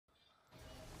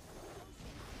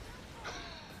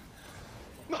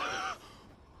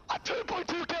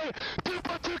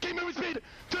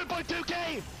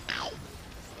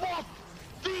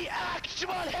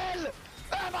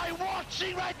I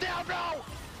watching right now, bro?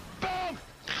 Boom!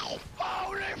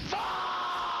 Holy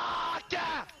fuck!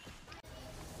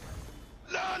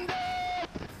 London!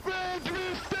 Red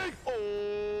mistake! Oh!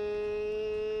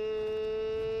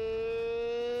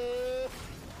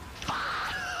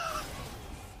 Fuck!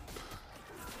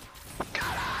 Get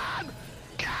on!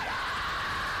 Get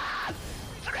on!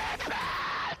 Triple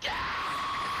kill!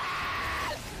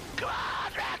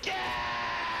 Quadra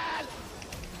kill!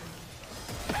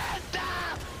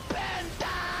 Penta!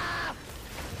 Penta!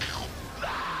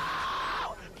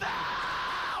 No! No!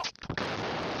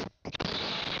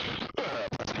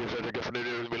 Prosecution for the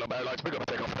news. Milan Airlines. We're gonna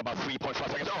take off in about 3.5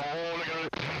 seconds. Oh, look at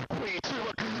it. 3, 2,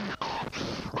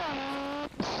 1.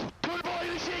 Good boy,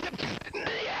 initiated.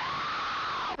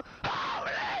 No!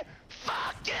 Holy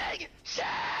fucking shit!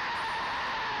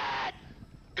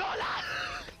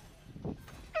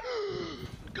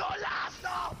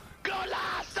 Golazo!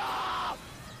 Golazo!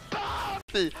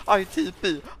 Boom! I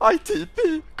TP!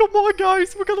 Come on,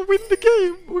 guys! We're gonna win the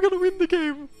game! We're gonna win the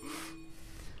game!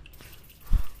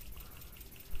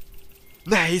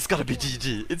 Nah, it's gotta be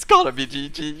GG. It's gotta be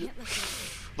GG.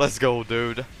 Let's go,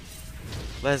 dude.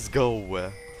 Let's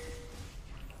go.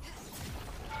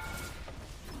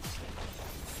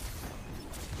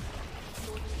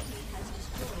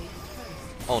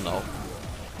 Oh no.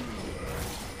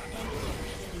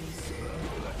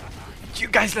 You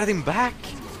guys let him back?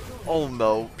 Oh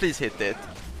no. Please hit it.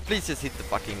 Please just hit the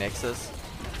fucking Nexus.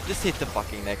 Just hit the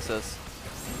fucking Nexus.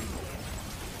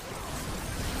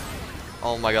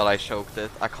 Oh my god, I choked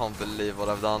it. I can't believe what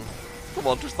I've done. Come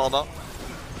on, Tristana.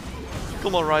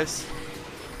 Come on, Rice.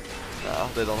 No,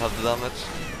 they don't have the damage.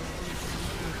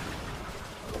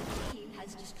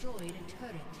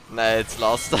 Nah, it's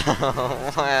lost.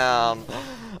 Man.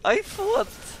 I thought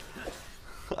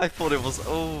it was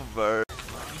over.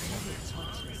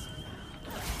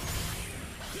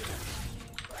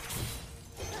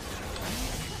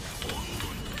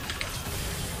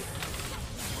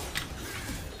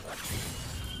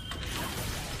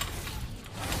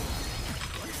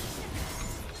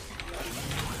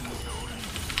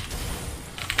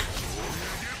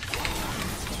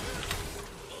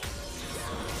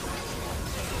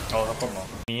 Oh, that's not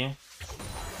me.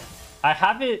 I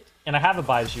have it, and I have a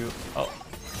Baiju. Oh.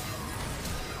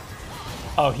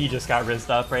 Oh, he just got rizzed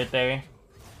up right there.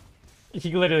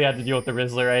 He literally had to deal with the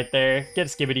Rizzler right there. Get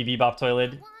Skibbity Bebop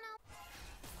Toilet.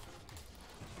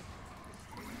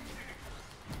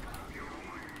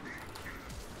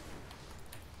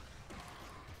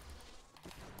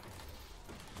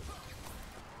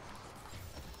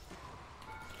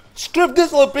 Strip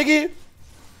this little piggy!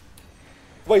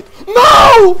 Wait,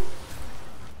 no!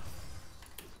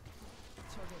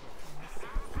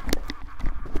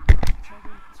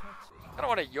 I don't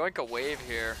want to yoink a wave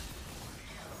here.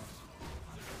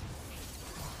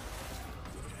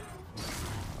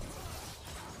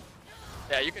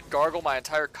 Yeah, you can gargle my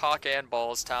entire cock and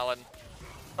balls, Talon.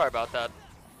 Sorry about that.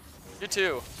 You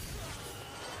too.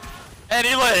 And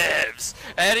he lives!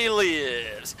 And he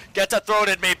lives! Get to throw it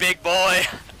at me, big boy!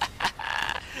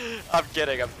 I'm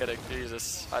kidding, I'm kidding.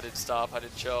 Jesus. I didn't stop, I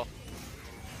didn't chill.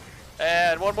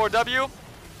 And one more W.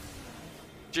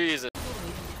 Jesus.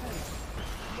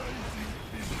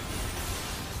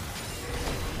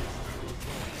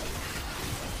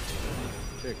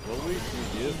 Chick, what weight do you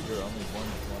give for only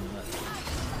one net?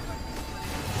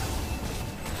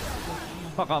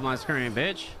 Fuck off my screen,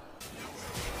 bitch.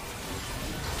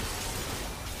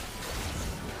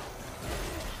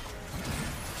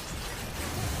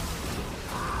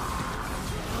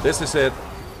 This is it.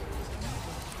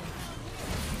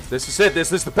 This is it.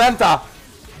 This is the Penta.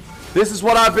 This is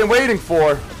what I've been waiting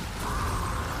for.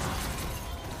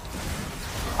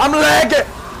 I'm lagging.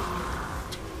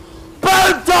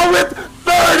 Penta with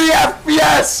 30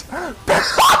 FPS.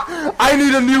 I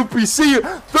need a new PC.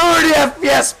 30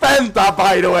 FPS Penta,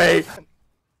 by the way.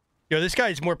 Yo, this guy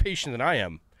is more patient than I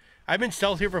am. I've been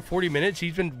stealth here for 40 minutes.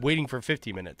 He's been waiting for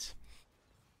 50 minutes.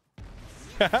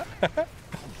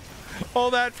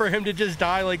 All that for him to just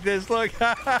die like this, look.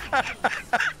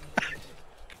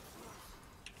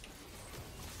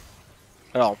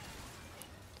 Alors,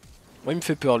 moi il me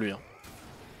fait peur lui.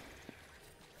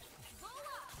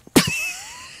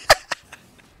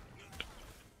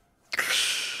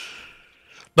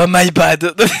 Bah my bad.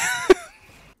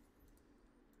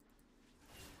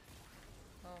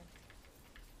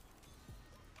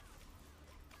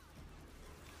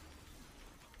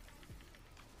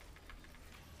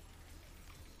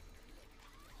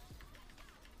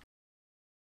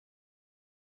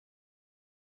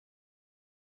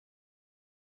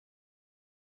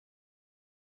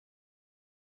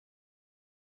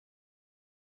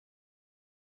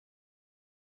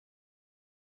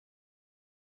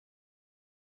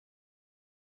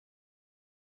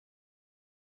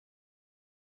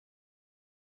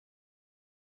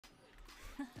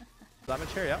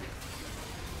 damage here, yeah.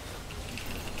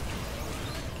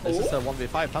 This is a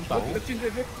 1v5 Penta.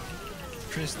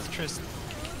 Trist.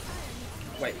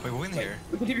 Wait, we win here.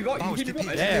 We can TP bot, you can TP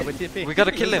bot. Yeah, with TP. We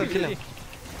gotta kill him,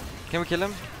 Can we kill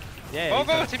him? Yeah,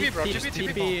 Go, TP, bro.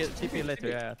 TP later,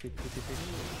 yeah. TP.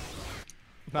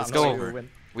 Let's go. We win.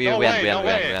 We No win.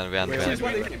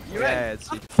 Yeah, it's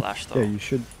Flash though. Yeah, you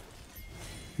should.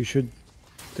 You should.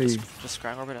 They. Just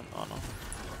Scrying Orbit and oh no.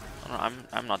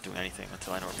 I'm not doing anything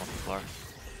until I know where more people are.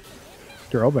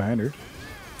 They're all behind her.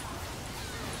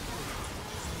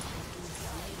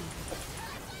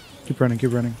 Keep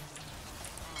running.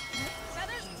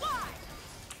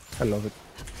 I love it.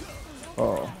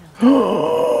 Oh.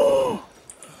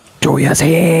 Joey has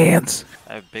hands!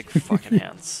 I have big fucking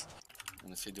hands.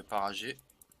 On essaie de parager.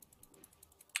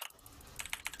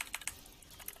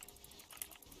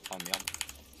 Oh merde.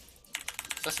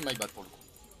 Ça c'est my bad pour le coup.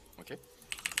 Ok.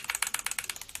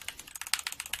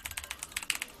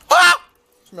 Ah!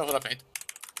 Je meurs de la fenêtre.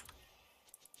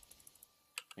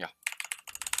 Regarde.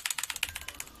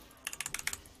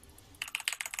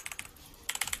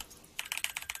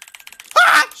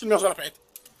 Ah! Je meurs de la fenêtre.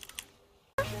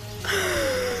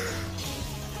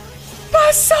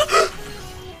 Pas ça!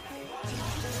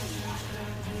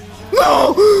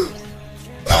 Non!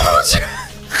 Mon Dieu!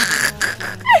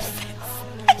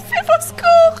 Elle fait au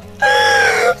secours!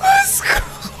 Au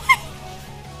secours!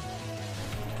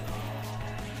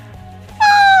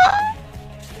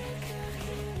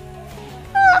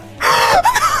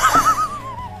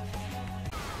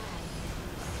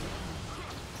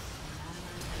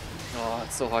 Oh,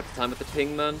 it's so hard to time with the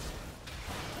ping, man.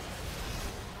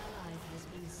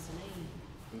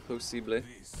 Impossible.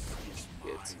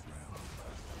 Shit.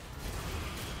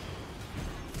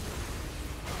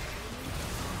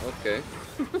 Okay.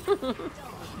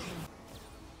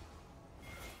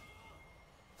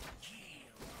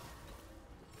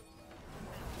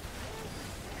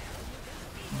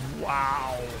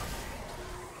 Wow.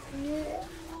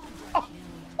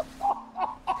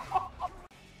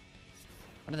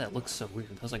 Why did that look so weird?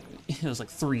 That was like it was like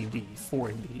 3D,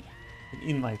 4D,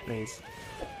 in my face.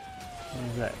 What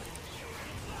is that?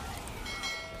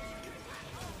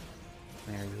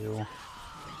 There you.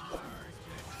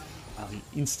 Wow, he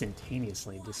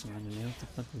instantaneously dismounted me. What the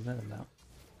fuck is that about?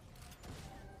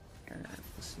 Here,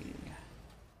 let's see.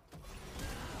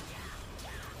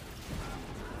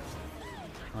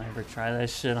 Don't ever try that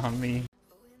shit on me.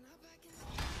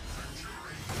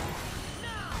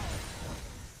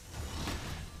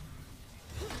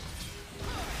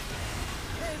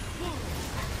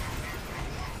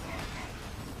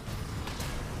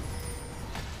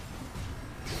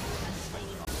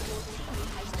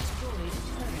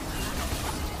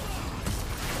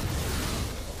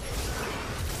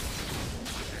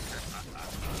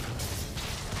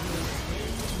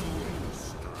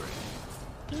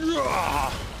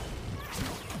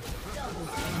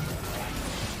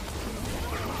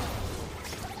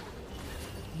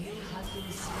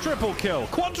 Triple kill!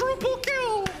 Quadruple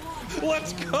kill!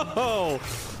 Let's go!